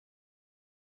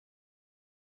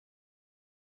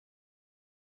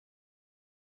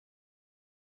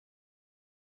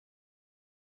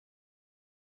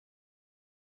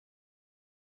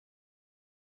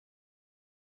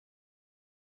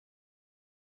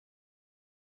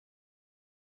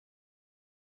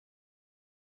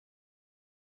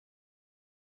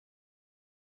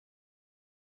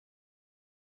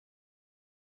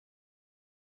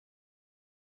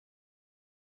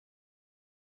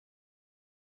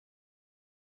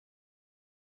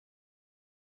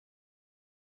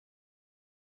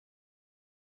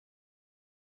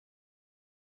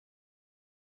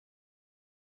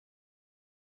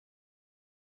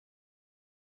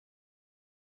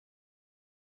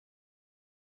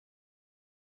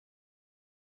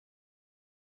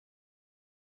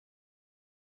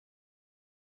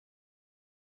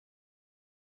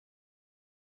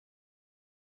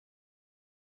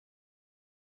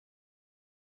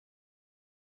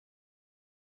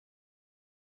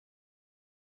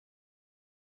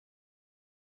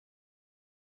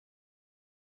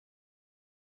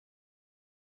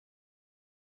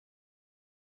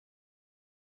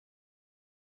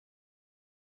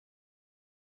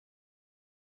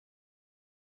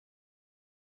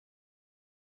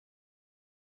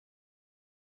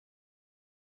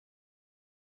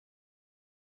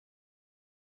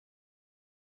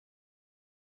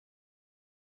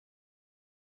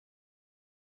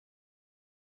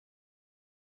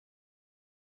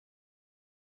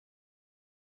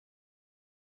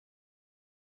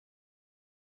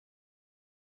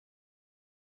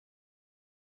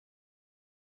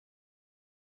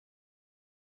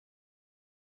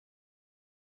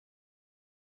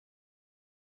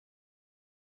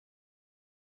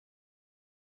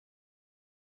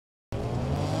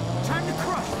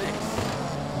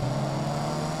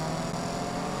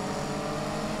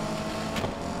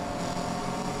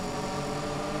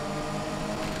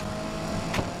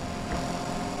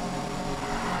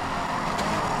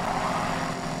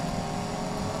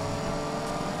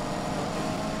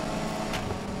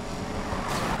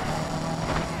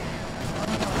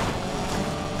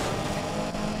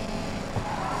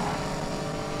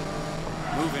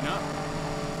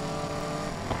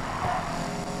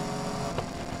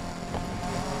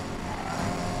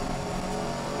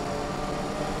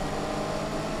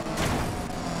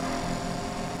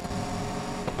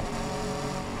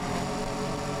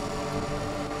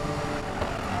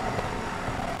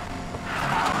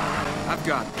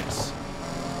got this.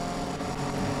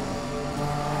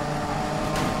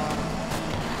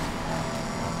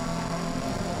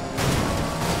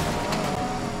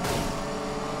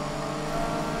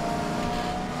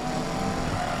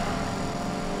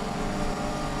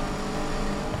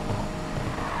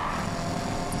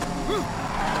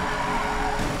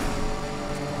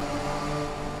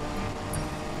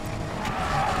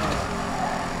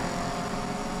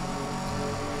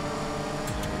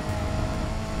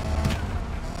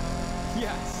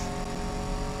 Yes.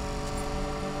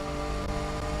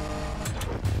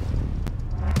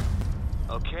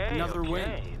 Okay, Another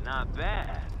win. Not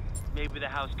bad. Maybe the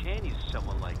house can use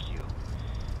someone like you.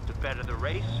 The better the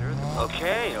racer, the more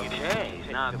okay,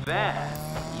 not bad.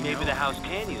 Maybe the house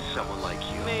can use someone like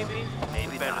you. Maybe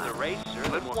the better the racer,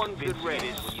 the more one good race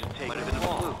when you take it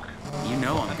along. You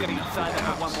know I'm I'm good gonna enough sign for the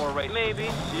up for one house. more race. Maybe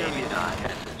not.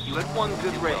 You had one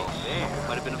good race.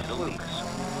 Might have been a fluke.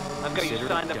 I've got you Consider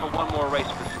signed it up for done. one more race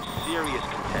with some serious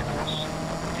contenders.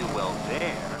 Do well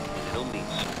there, and it'll mean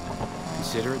something.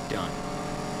 Consider it done.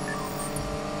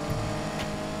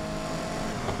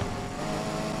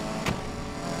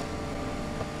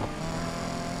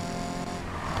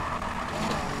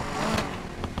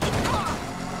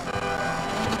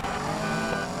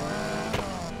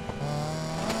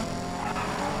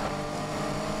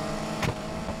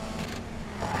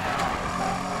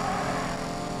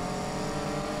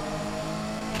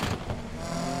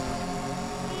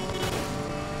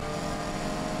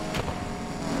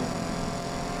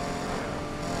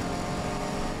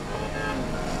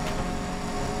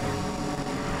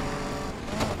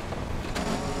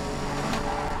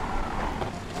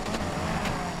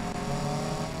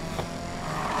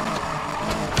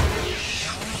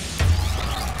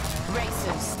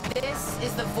 Racers, this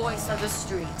is the voice of the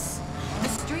streets. The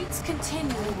streets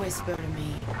continually whisper to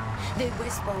me. They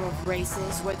whisper of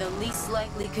races where the least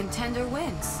likely contender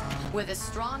wins, where the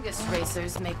strongest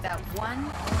racers make that one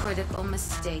critical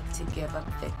mistake to give up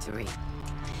victory.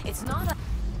 It's not a...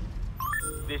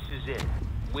 This is it.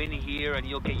 Win here and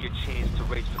you'll get your chance to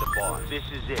race for the boss. This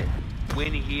is it.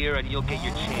 Win here and you'll get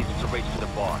your chance to race for the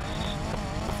boss.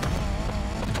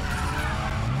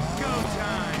 Go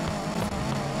time!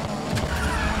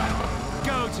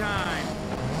 Go time!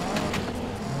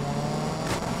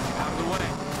 Out of the way.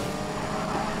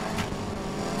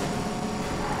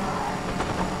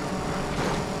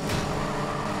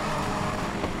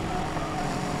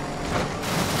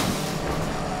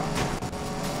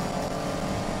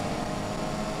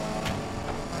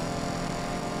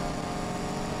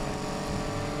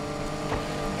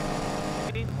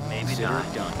 Maybe Consider not.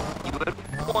 it done. You had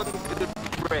one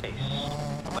good race.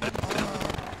 Might have been a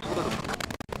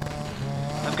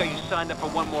fluke. I've got you signed up for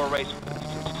one more race with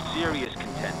some serious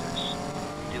contenders.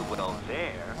 Do well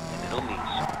there, and it'll mean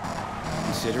something.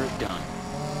 Consider it done.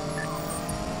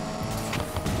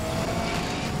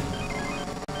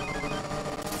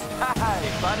 Hi,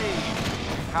 buddy!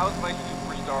 How's my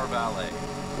superstar valet?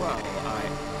 Well,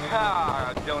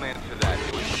 Don't answer that.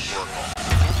 It was rhetorical.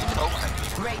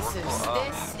 Racers,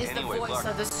 this is the Anyway, voice look,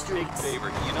 of the big streets.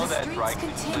 favor. You know The that streets dry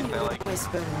cleaning continue place I to like?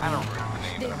 whisper to me. I don't remember the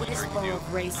name, They but I'm sure whisper you do. of Can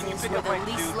you races pick where up the my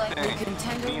least suit? likely Thanks.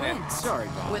 contender Mean it. wins. Sorry,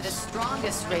 boss. Where the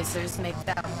strongest racers make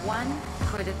that one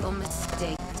critical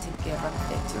mistake to give up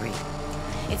victory.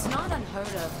 It's not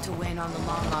unheard of to win on the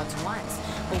long odds once,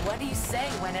 but what do you say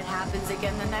when it happens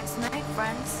again the next night,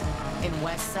 friends? In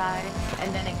Westside,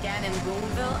 and then again in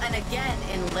Boonville, and again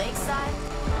in Lakeside?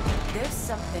 There's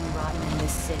something rotten in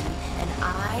this city, and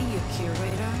I, your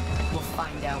curator, will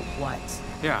find out what.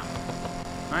 yeah.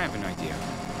 I have an idea.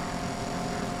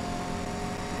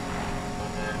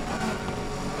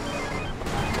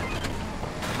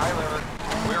 Tyler,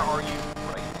 where are you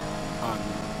right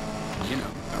You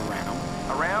know, around.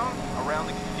 now? Around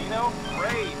the casino?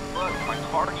 Great! Look, my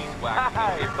car needs wax.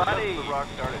 Hi, Just buddy. the rock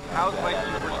started. How's my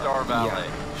superstar valet?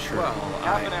 Yeah, sure. Well,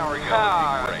 half an hour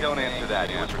ago. Don't answer that.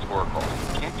 It was rhetorical.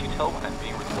 Can't you tell when I'm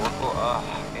being rhetorical?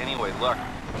 Anyway, look.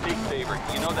 Big favor.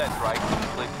 You know that dry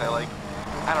cleaning place I like?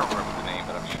 I don't remember the name,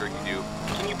 but I'm sure you do.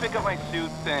 Can you pick up my suit?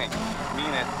 Thanks.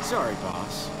 Mean it. Sorry,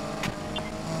 boss.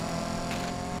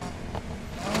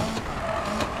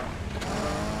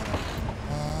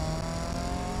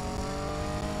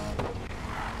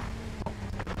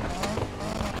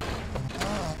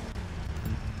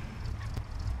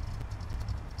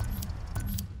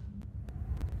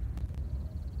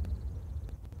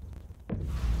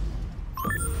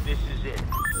 This is it.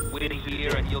 Win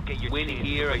here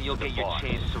and you'll get your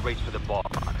chance to race for the boss.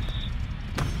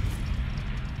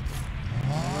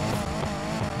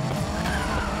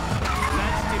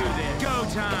 Let's do this. Go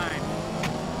time!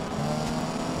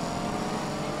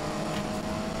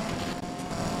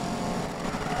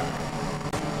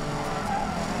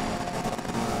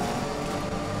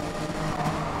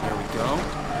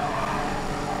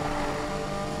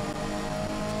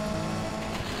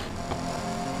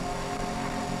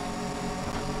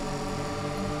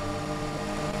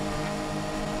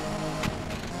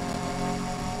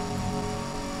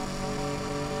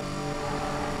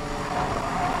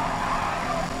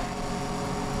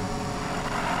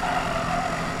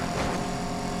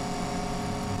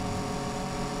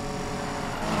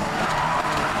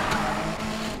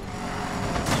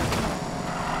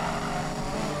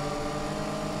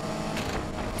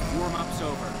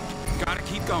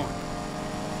 Keep going.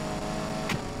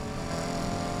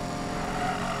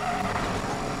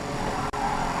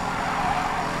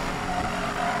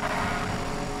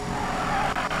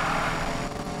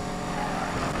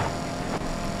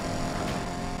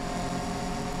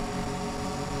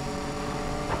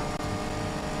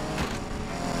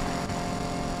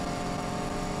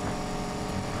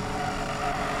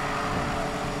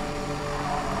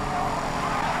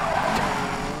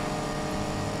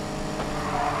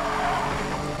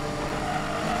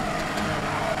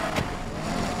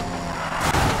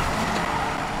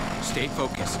 Stay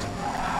focused.